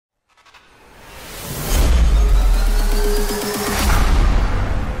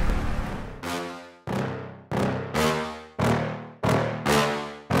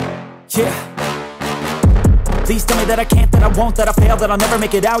Please tell me that I can't, that I won't, that I fail, that I'll never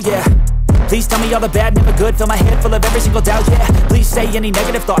make it out, yeah. Please tell me all the bad, never good. Fill my head full of every single doubt, yeah. Please say any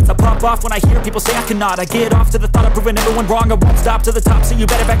negative thoughts. I pop off when I hear people say I cannot. I get off to the thought of proving everyone wrong. I won't stop to the top, so you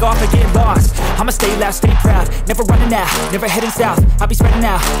better back off and get lost. I'ma stay loud, stay proud, never running out, never heading south. I'll be spreading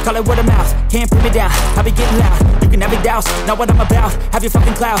out, call it word of mouth. Can't put me down, I'll be getting loud. You can have it douse, not what I'm about. Have your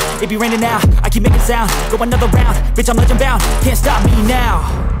fucking cloud, it be raining now. I keep making sound, go another round. Bitch, I'm legend bound, can't stop me now.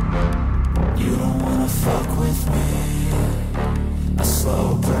 You don't wanna fuck with me. A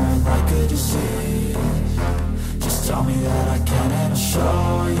slow burn like a disease. Just tell me that I can and I'll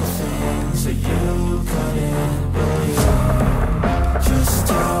show you things that you couldn't believe. Just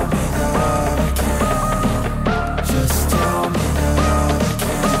tell me that I can. Just tell me that I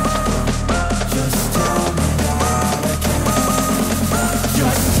can. Just tell me that I can.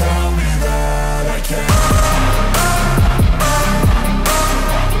 Just tell me that I can.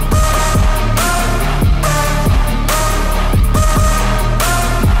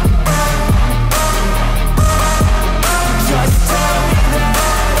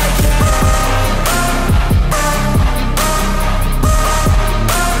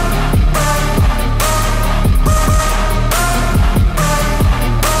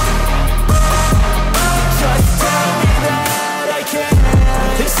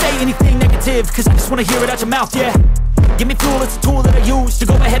 Anything negative, cause I just wanna hear it out your mouth, yeah. Give me fuel, it's a tool that I use to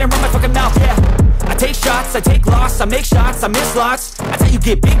go ahead and run my fucking mouth, yeah. I take shots, I take loss, I make shots, I miss lots. That's how you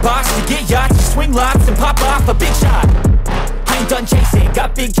get big box, you get yachts, you swing lots and pop off a big shot. I ain't done chasing,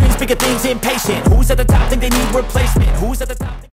 got big dreams, bigger things, impatient. Who's at the top think they need replacement? Who's at the top?